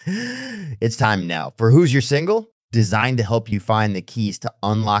It's time now for Who's Your Single? Designed to help you find the keys to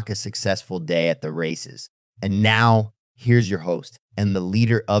unlock a successful day at the races. And now, here's your host and the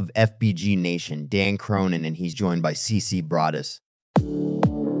leader of FBG Nation, Dan Cronin, and he's joined by CC Broaddus.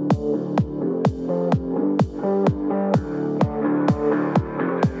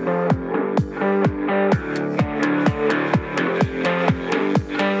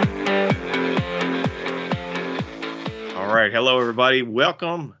 All right. Hello, everybody.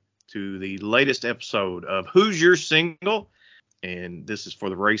 Welcome to the latest episode of Who's Your Single? And this is for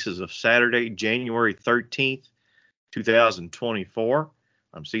the races of Saturday, January 13th, 2024.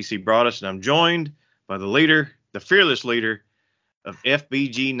 I'm CC Broaddus, and I'm joined by the leader, the fearless leader of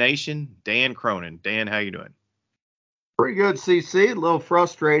FBG Nation, Dan Cronin. Dan, how you doing? Pretty good, CC. A little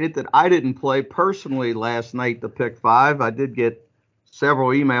frustrated that I didn't play personally last night, the pick five. I did get several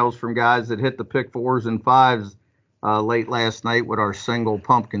emails from guys that hit the pick fours and fives late last night with our single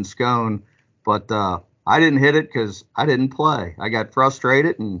pumpkin scone, but I didn't hit it because I didn't play. I got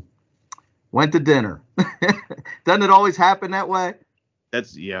frustrated and went to dinner. Doesn't it always happen that way?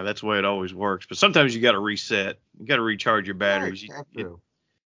 That's the way it always works. But sometimes you got to reset. You got to recharge your batteries.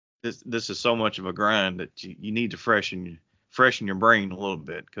 This is so much of a grind that you need to freshen your brain a little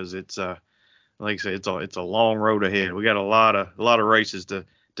bit, because it's like I say, it's a long road ahead. We got a lot of races to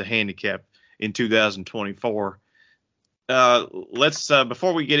handicap in 2024. Let's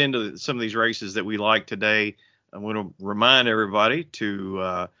before we get into some of these races that we like today, I'm going to remind everybody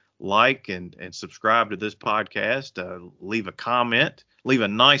to like and subscribe to this podcast. Leave a comment, leave a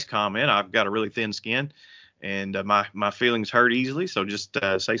nice comment. I've got a really thin skin, and my feelings hurt easily, so just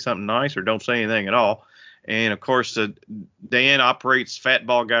say something nice or don't say anything at all. And of course, Dan operates Fat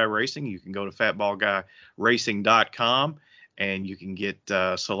Ball Guy Racing. You can go to fatballguyracing.com and you can get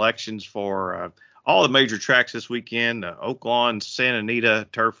selections for all the major tracks this weekend: Oaklawn, Santa Anita,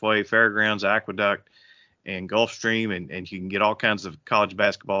 Turfway, Fairgrounds, Aqueduct, and Gulfstream, and you can get all kinds of college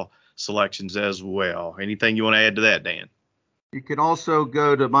basketball selections as well. Anything you want to add to that, Dan? You can also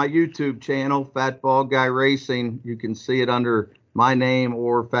go to my YouTube channel, Fat Ball Guy Racing. You can see it under my name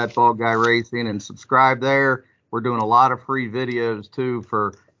or Fat Ball Guy Racing, and subscribe there. We're doing a lot of free videos too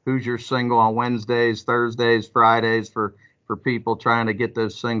for Who's Your Single on Wednesdays, Thursdays, Fridays for people trying to get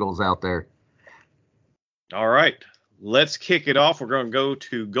those singles out there. All right, let's kick it off. We're going to go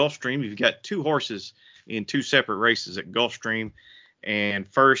to Gulfstream. You've got two horses in two separate races at Gulfstream. And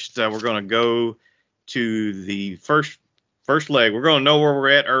first, we're going to go to the first leg. We're going to know where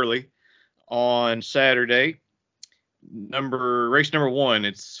we're at early on Saturday. Race number one,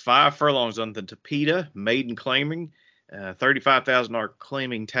 it's 5 furlongs on the Tapeta, maiden claiming, $35,000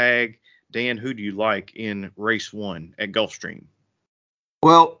 claiming tag. Dan, who do you like in race one at Gulfstream?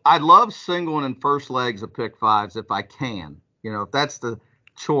 Well, I love singling in first legs of pick fives if I can. You know, if that's the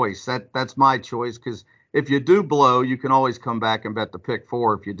choice, that's my choice, because if you do blow, you can always come back and bet the pick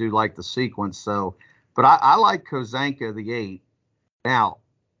four if you do like the sequence. So, but I like Kozanka, the 8. Now,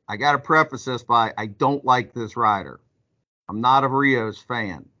 I got to preface this by I don't like this rider. I'm not a Rios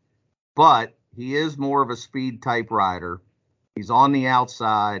fan, but he is more of a speed type rider. He's on the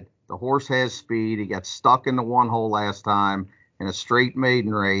outside. The horse has speed. He got stuck in the one hole last time in a straight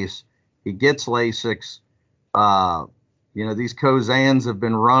maiden race. He gets Lasix. These Kozans have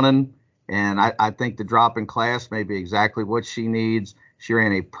been running, and I think the drop in class may be exactly what she needs. She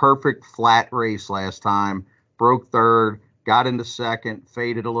ran a perfect flat race last time, broke third, got into second,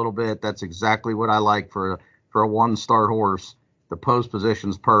 faded a little bit. That's exactly what I like for a one-start horse. The post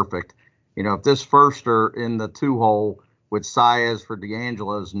position's perfect. You know, if this firster in the 2-hole with Saez for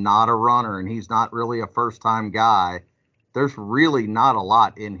D'Angelo's not a runner, and he's not really a first-time guy, there's really not a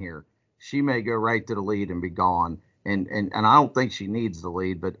lot in here. She may go right to the lead and be gone. And I don't think she needs the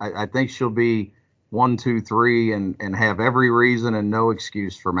lead, but I think she'll be 1, 2, 3 and have every reason and no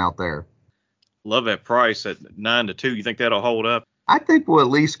excuse from out there. Love that price at 9-2. You think that'll hold up? I think we'll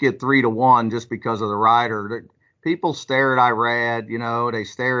at least get 3-1 just because of the rider. People stare at Irad, they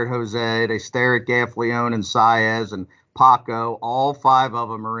stare at Jose, they stare at Gaffleone and Saez and Paco. All 5 of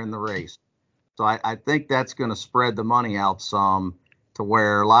them are in the race. So I think that's going to spread the money out some to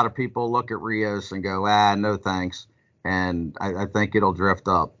where a lot of people look at Rios and go, no thanks. And I think it'll drift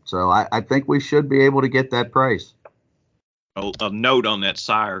up. So I think we should be able to get that price. A note on that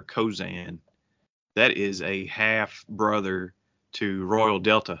sire, Kozan. That is a half brother to Royal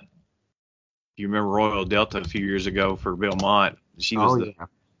Delta. You remember Royal Delta a few years ago for Bill Mott? She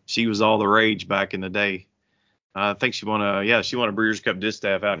was all the rage back in the day. I think she won a Breeders' Cup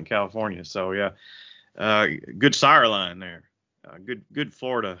Distaff out in California. So good sire line there. Good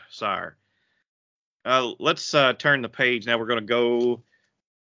Florida sire. Let's turn the page now. We're going to go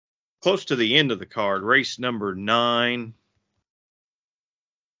close to the end of the card, race number 9.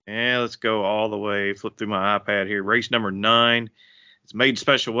 And let's go all the way, flip through my iPad here. Race number 9. It's maiden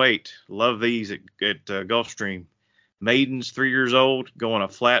special weight. Love these at Gulfstream. Maiden's 3 years old, going a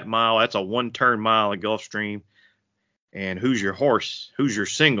flat mile. That's a one-turn mile at Gulfstream. And who's your horse? Who's your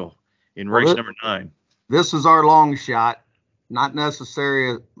single in race number 9? This is our long shot, not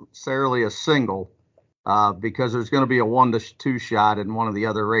necessarily a single, because there's going to be a 1-2 shot in one of the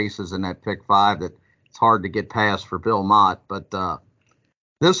other races in that pick 5 that it's hard to get past for Bill Mott. But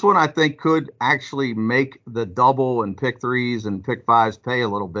this one I think could actually make the double and pick 3s and pick 5s pay a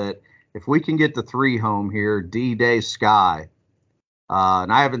little bit. If we can get the 3 home here, D-Day Sky.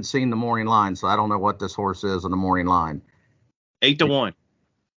 And I haven't seen the morning line, so I don't know what this horse is on the morning line. 8-1.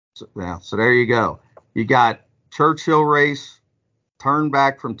 So there you go. You got Churchill race, turn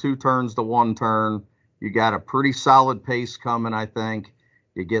back from 2 turns to 1 turn. You got a pretty solid pace coming, I think.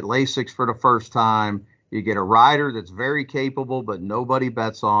 You get Lasix for the first time. You get a rider that's very capable, but nobody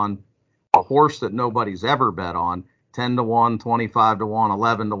bets on. A horse that nobody's ever bet on. 10-1, 25-1,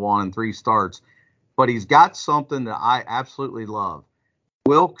 11-1, and 3 starts. But he's got something that I absolutely love.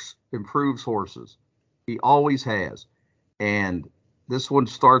 Wilkes improves horses. He always has. And this one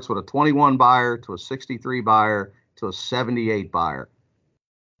starts with a 21 buyer to a 63 buyer to a 78 buyer.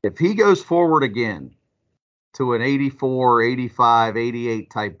 If he goes forward again to an 84, 85, 88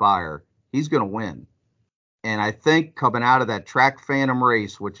 type buyer, he's going to win. And I think coming out of that Track Phantom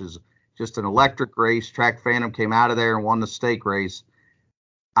race, which is just an electric race, Track Phantom came out of there and won the stake race.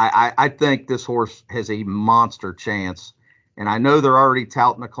 I think this horse has a monster chance. And I know they're already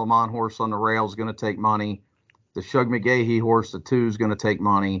touting the Clement horse on the rail is going to take money. The Shug McGahee horse, the 2, is going to take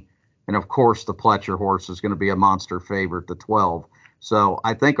money. And, of course, the Pletcher horse is going to be a monster favorite, the 12. So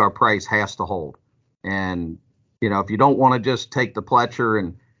I think our price has to hold. And, if you don't want to just take the Pletcher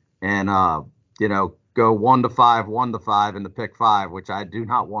and go 1-5, 1-5 in the pick 5, which I do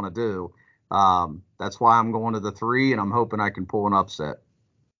not want to do, that's why I'm going to the 3, and I'm hoping I can pull an upset.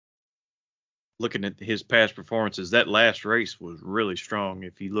 Looking at his past performances, that last race was really strong.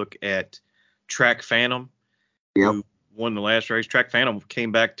 If you look at Track Phantom, who won the last race, Track Phantom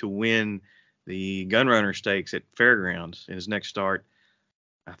came back to win the Gunrunner Stakes at Fairgrounds in his next start.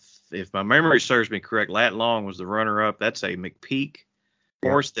 If my memory serves me correct, Lat Long was the runner-up. That's a McPeak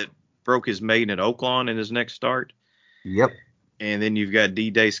horse that broke his maiden at Oaklawn in his next start. Yep. And then you've got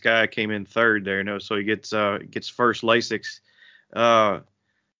D-Day Sky came in third there. So he gets first Lasix.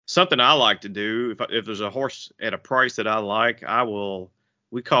 Something I like to do, if there's a horse at a price that I like,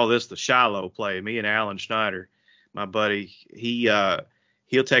 we call this the Shiloh play. Me and Alan Schneider, my buddy,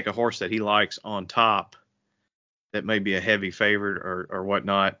 he'll take a horse that he likes on top that may be a heavy favorite or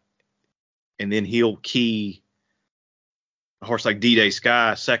whatnot, and then he'll key a horse like D-Day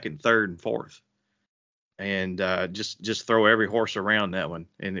Sky second, third, and fourth, and just throw every horse around that one,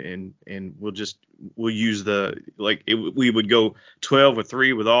 and we'll use we would go 12 with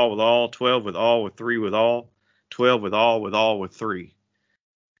 3 with all, 12 with all with 3 with all, 12 with all with 3,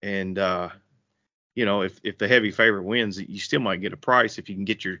 and if the heavy favorite wins, you still might get a price if you can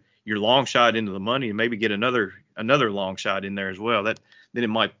get your long shot into the money and maybe get another long shot in there as well. Then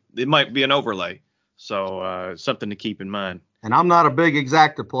it might be an overlay. So something to keep in mind. And I'm not a big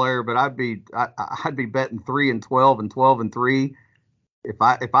exacta player, but I'd be betting 3 and 12 and 12 and 3. If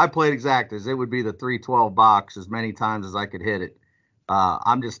I played exactas, it would be the 3-12 box as many times as I could hit it.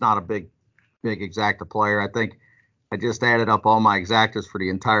 I'm just not a big exacta player. I think I just added up all my exactas for the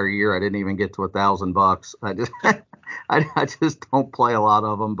entire year. I didn't even get to $1,000. I just don't play a lot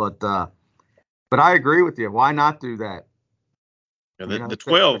of them, but I agree with you. Why not do that? Yeah, the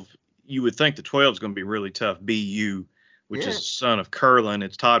 12, you would think the 12 is going to be really tough. BU, which is son of Curlin.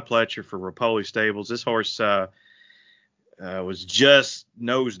 It's Todd Pletcher for Rapoli Stables. This horse was just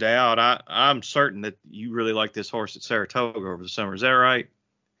nosed out. I'm certain that you really like this horse at Saratoga over the summer. Is that right?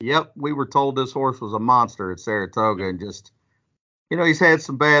 Yep, we were told this horse was a monster at Saratoga, and just, he's had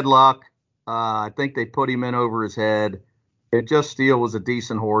some bad luck. I think they put him in over his head. Just Steel was a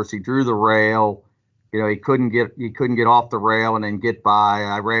decent horse. He drew the rail. He couldn't get off the rail and then get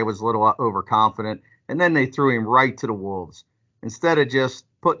by. Ray was a little overconfident, and then they threw him right to the wolves. Instead of just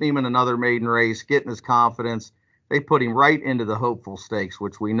putting him in another maiden race, getting his confidence, they put him right into the Hopeful Stakes,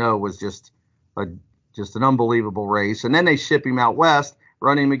 which we know was just an unbelievable race. And then they ship him out west,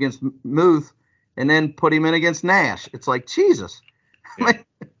 run him against Muth, and then put him in against Nash. It's like, Jesus.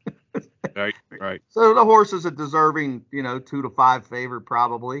 Yeah. Right. So the horse is a deserving, 2-5 favorite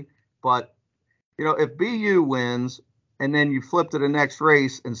probably. But, if BU wins and then you flip to the next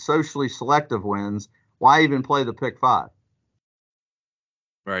race and Socially Selective wins, why even play the pick 5?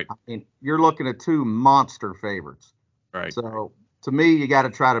 Right. I mean, you're looking at two monster favorites. Right. So to me, you got to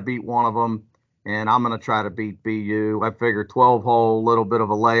try to beat one of them, and I'm going to try to beat BU. I figure 12 hole, little bit of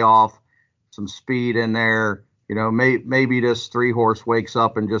a layoff, some speed in there. You know, maybe this 3-horse wakes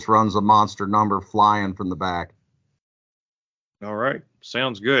up and just runs a monster number flying from the back. All right.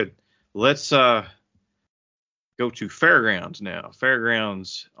 Sounds good. Let's go to Fairgrounds now.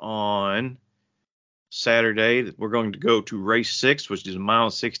 Fairgrounds on Saturday. We're going to go to race 6, which is a mile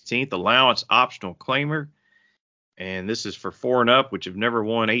and 16th allowance optional claimer. And this is for 4 and up, which have never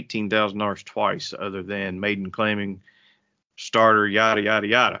won $18,000 twice other than maiden claiming, starter, yada, yada,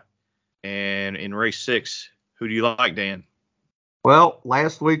 yada. And in race 6, who do you like, Dan? Well,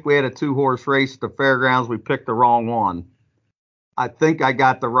 last week we had a 2-horse race at the Fairgrounds. We picked the wrong one. I think I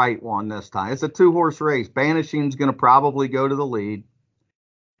got the right one this time. It's a 2-horse race. Banishing's going to probably go to the lead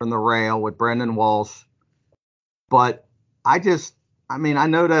from the rail with Brendan Walsh. But I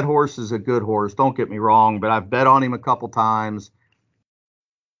know that horse is a good horse. Don't get me wrong, but I've bet on him a couple times.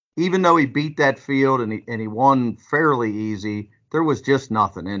 Even though he beat that field and he won fairly easy, there was just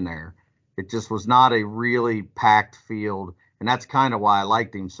nothing in there. It just was not a really packed field, and that's kind of why I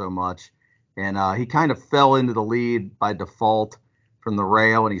liked him so much. And he kind of fell into the lead by default from the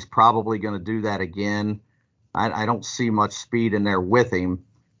rail, and he's probably going to do that again. I don't see much speed in there with him.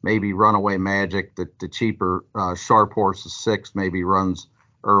 Maybe Runaway Magic, the cheaper sharp horse is 6, maybe runs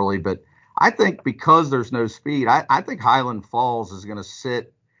early. But I think because there's no speed, I think Highland Falls is going to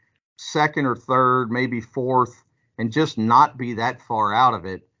sit second or third, maybe fourth, and just not be that far out of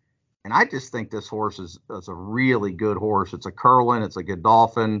it. And I just think this horse is a really good horse. It's a Curlin, it's a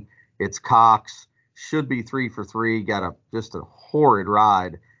Godolphin, it's Cox. Should be 3 for 3. Got just a horrid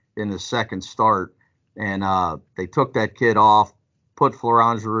ride in the second start. And they took that kid off, put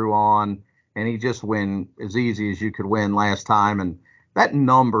Florent Giroux on, and he just win as easy as you could win last time. And that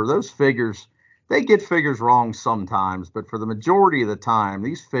number, those figures, they get figures wrong sometimes, but for the majority of the time,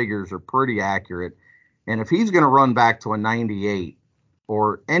 these figures are pretty accurate. And if he's going to run back to a 98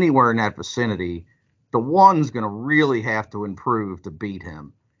 or anywhere in that vicinity, the one's going to really have to improve to beat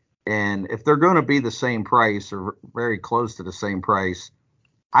him. And if they're going to be the same price or very close to the same price,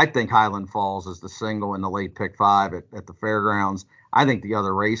 I think Highland Falls is the single in the late pick 5 at the Fairgrounds. I think the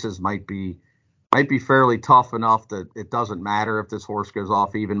other races might be fairly tough enough that it doesn't matter if this horse goes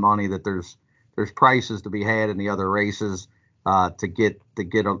off even money, that there's prices to be had in the other races to get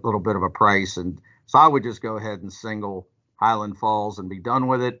a little bit of a price. And so I would just go ahead and single Highland Falls and be done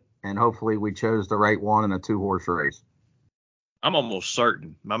with it. And hopefully we chose the right one in a 2-horse race. I'm almost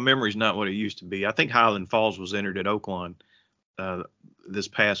certain. My memory's not what it used to be. I think Highland Falls was entered at Oaklawn this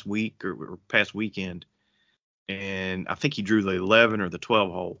past week or past weekend, and I think he drew the 11 or the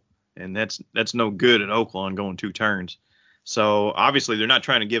 12 hole, and that's no good at Oaklawn going 2 turns. So obviously they're not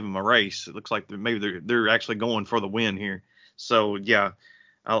trying to give him a race. It looks like maybe they're actually going for the win here. So yeah,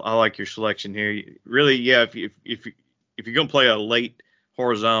 I like your selection here. Really, yeah. If you're gonna play a late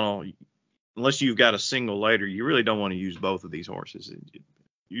horizontal, unless you've got a single later, you really don't want to use both of these horses.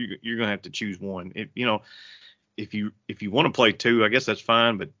 You're gonna have to choose one. If you want to play 2, I guess that's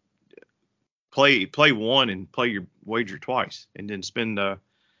fine, but play 1 and play your wager twice, and then spend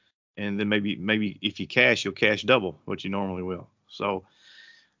and then maybe if you cash, you'll cash double what you normally will. So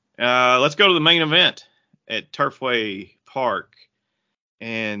let's go to the main event at Turfway Park,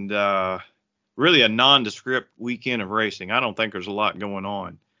 and really a nondescript weekend of racing. I don't think there's a lot going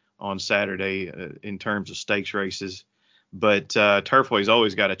on Saturday in terms of stakes races, but Turfway's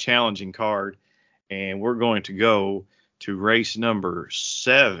always got a challenging card. And we're going to go to race number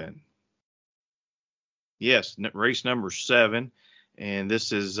 7. Yes, race number 7. And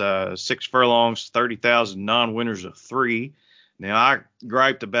this is 6 furlongs, 30,000 non-winners of 3. Now, I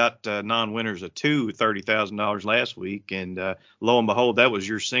griped about non-winners of 2, $30,000 last week. And lo and behold, that was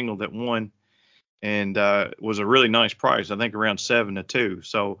your single that won. And was a really nice price, I think around 7-2.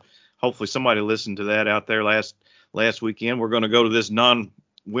 So hopefully somebody listened to that out there last weekend. We're going to go to this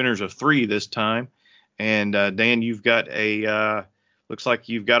non-winners of 3 this time. And Dan, you've got looks like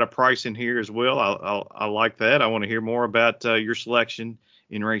you've got a price in here as well. I like that. I want to hear more about your selection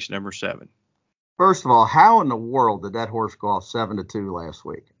in race number 7. First of all, how in the world did that horse go off 7-2 last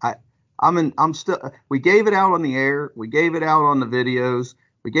week? I'm still. We gave it out on the air. We gave it out on the videos.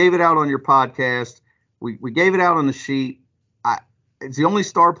 We gave it out on your podcast. We gave it out on the sheet. It's the only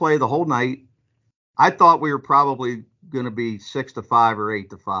star play the whole night. I thought we were probably going to be 6-5 or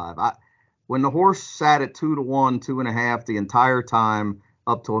 8-5. When the horse sat at 2-1, 2.5 the entire time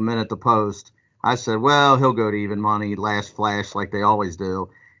up to a minute to post, I said, well, he'll go to even money, last flash like they always do.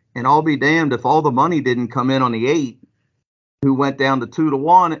 And I'll be damned if all the money didn't come in on the 8. who went down to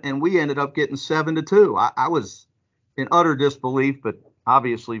 2-1, and we ended up getting 7-2. I was in utter disbelief, but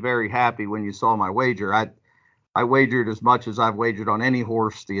obviously very happy when you saw my wager. I wagered as much as I've wagered on any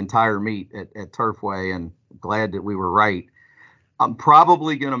horse the entire meet at Turfway, and glad that we were right. I'm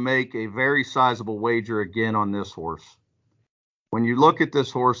probably going to make a very sizable wager again on this horse. When you look at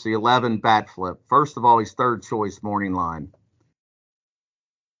this horse, the 11 Bat Flip, first of all, he's third choice morning line.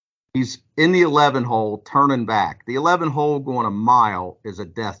 He's in the 11 hole, turning back. The 11 hole going a mile is a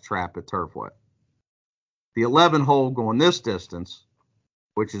death trap at Turfway. The 11 hole going this distance,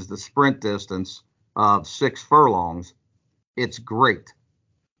 which is the sprint distance of 6 furlongs, it's great.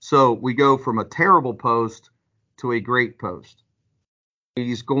 So we go from a terrible post to a great post.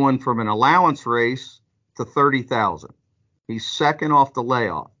 He's going from an allowance race to 30,000. He's second off the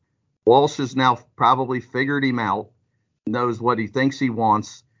layoff. Walsh has now probably figured him out, knows what he thinks he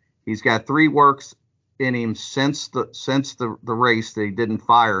wants. He's got 3 works in him since the race that he didn't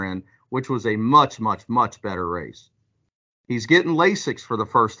fire in, which was a much, much, much better race. He's getting Lasix for the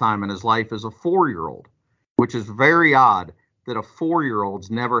first time in his life as a 4-year-old, which is very odd that a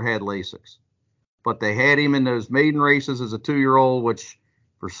 4-year-old's never had Lasix. But they had him in those maiden races as a 2-year-old, which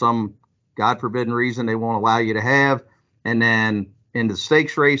for some God forbidden reason they won't allow you to have. And then in the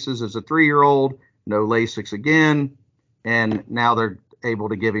stakes races as a 3-year-old, no Lasix again. And now they're able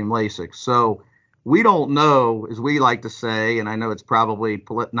to give him Lasix. So we don't know, as we like to say, and I know it's probably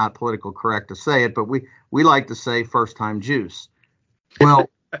not political correct to say it, but we like to say first time juice. Well,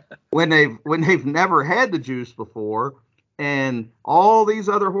 when they've never had the juice before, and all these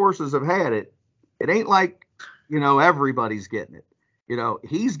other horses have had it, it ain't like, everybody's getting it.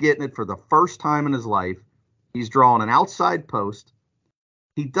 He's getting it for the first time in his life. He's drawing an outside post.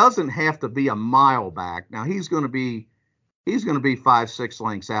 He doesn't have to be a mile back. Now he's going to be 5-6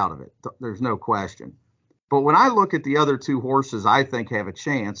 lengths out of it. There's no question. But when I look at the other 2 horses I think have a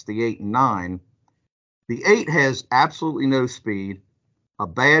chance, the 8 and 9, the 8 has absolutely no speed, a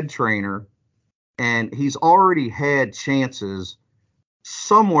bad trainer, and he's already had chances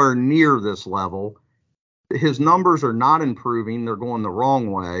somewhere near this level. His numbers are not improving. They're going the wrong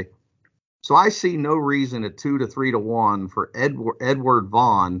way. So I see no reason at 2 to 3 to 1 for Edward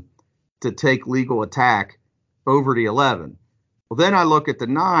Vaughn to take Legal Attack over the 11. Well, then I look at the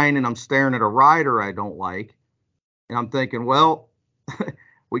 9 and I'm staring at a rider I don't like. And I'm thinking, well,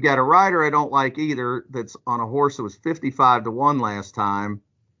 we got a rider I don't like either that's on a horse that was 55 to 1 last time.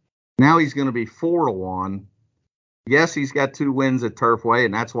 Now he's going to be 4 to 1. Yes, he's got 2 wins at Turfway,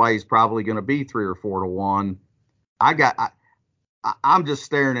 and that's why he's probably going to be 3 or 4 to 1. I'm just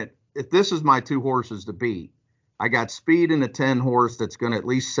staring at, if this is my 2 horses to beat, I got speed in the 10 horse that's going to at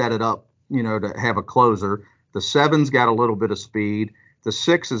least set it up, to have a closer. The 7's got a little bit of speed. The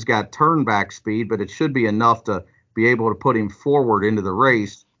 6 has got turn back speed, but it should be enough to be able to put him forward into the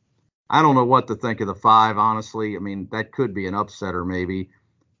race. I don't know what to think of the 5, honestly. I mean, that could be an upsetter maybe.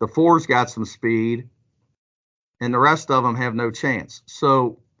 The 4's got some speed, and the rest of them have no chance.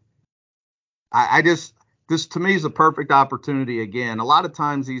 So this to me is a perfect opportunity again. A lot of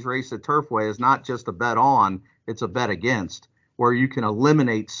times these races at Turfway is not just a bet on, it's a bet against, where you can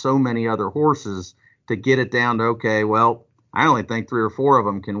eliminate so many other horses to get it down to, okay, well, I only think 3 or 4 of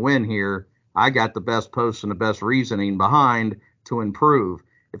them can win here. I got the best posts and the best reasoning behind to improve.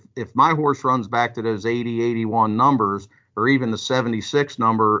 If my horse runs back to those 80, 81 numbers, or even the 76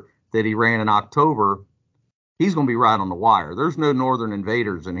 number that he ran in October, he's going to be right on the wire. There's no Northern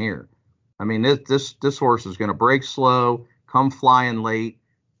Invaders in here. I mean, this horse is going to break slow, come flying late.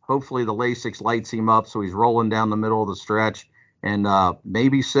 Hopefully the Lasix lights him up so he's rolling down the middle of the stretch. And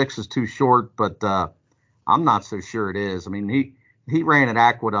maybe 6 is too short, but I'm not so sure it is. I mean, he ran at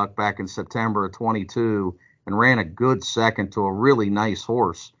Aqueduct back in September of 22 and ran a good second to a really nice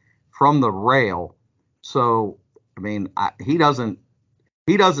horse from the rail. So, I mean, he doesn't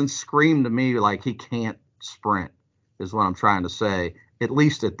scream to me like he can't sprint, is what I'm trying to say, at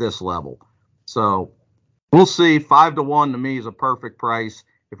least at this level. So we'll see. 5 to 1 to me is a perfect price.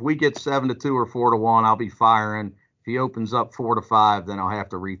 If we get 7 to 2 or 4 to 1, I'll be firing. If he opens up 4 to 5, then I'll have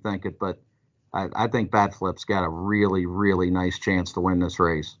to rethink it. But I think Bat Flip's got a really, really nice chance to win this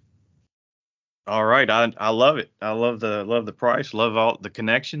race. All right, I love it. I love the price, love all the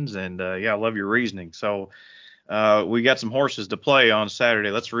connections, and I love your reasoning. So we got some horses to play on Saturday.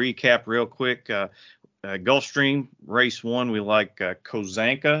 Let's recap real quick. Gulfstream race 1, we like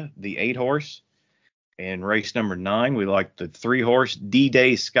Kozanka, the 8 horse, and race number 9, we like the 3 horse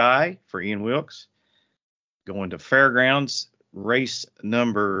D-Day Sky for Ian Wilkes. Going to Fairgrounds, race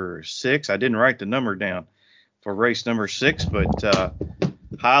number 6. I didn't write the number down for race number 6, but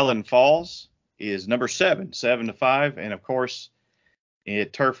Highland Falls is number 7, 7-5. And of course,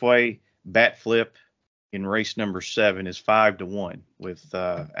 at Turfway, bat flip in race number 7 is 5-1 with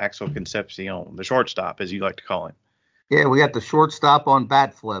Axel Concepcion, the shortstop, as you like to call him. Yeah, we got the shortstop on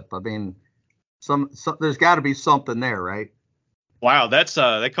bat flip. I mean, some there's got to be something there, right? Wow, that's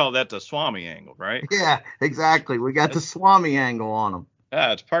they call that the Swami angle, right? Yeah, exactly. We got the Swami angle on him.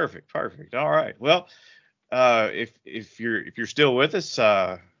 That's perfect. All right. Well, if you're still with us,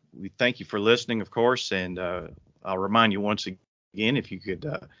 we thank you for listening, of course, and I'll remind you once again, if you could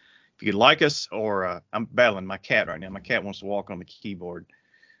like us, or I'm battling my cat right now. My cat wants to walk on the keyboard,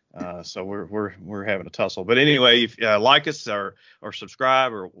 so we're having a tussle. But anyway, if like us or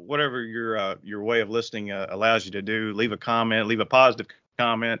subscribe or whatever your way of listening allows you to do, leave a comment, leave a positive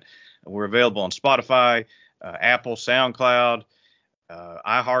comment. We're available on Spotify, Apple, SoundCloud,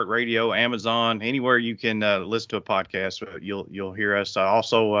 iHeartRadio, Amazon, anywhere you can listen to a podcast, you'll hear us. I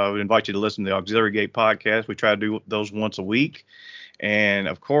also would invite you to listen to the Auxiliary Gate podcast. We try to do those once a week. And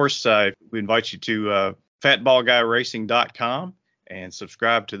of course, we invite you to fatballguyracing.com and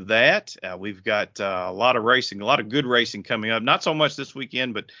subscribe to that. We've got a lot of good racing coming up. Not so much this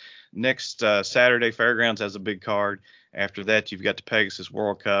weekend, but next Saturday, Fairgrounds has a big card. After that, you've got the Pegasus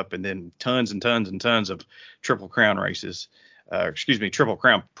World Cup, and then tons and tons and tons of Triple Crown races. Triple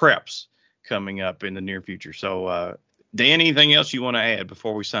Crown preps coming up in the near future. So, Dan, anything else you want to add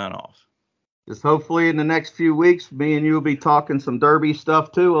before we sign off? Just hopefully in the next few weeks, me and you will be talking some Derby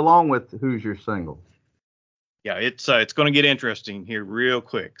stuff too, along with Who's Your Single. Yeah, it's going to get interesting here real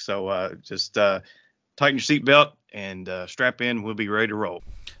quick. So just tighten your seatbelt and strap in. We'll be ready to roll.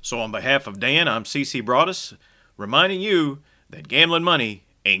 So on behalf of Dan, I'm CC Broaddus, reminding you that gambling money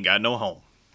ain't got no home.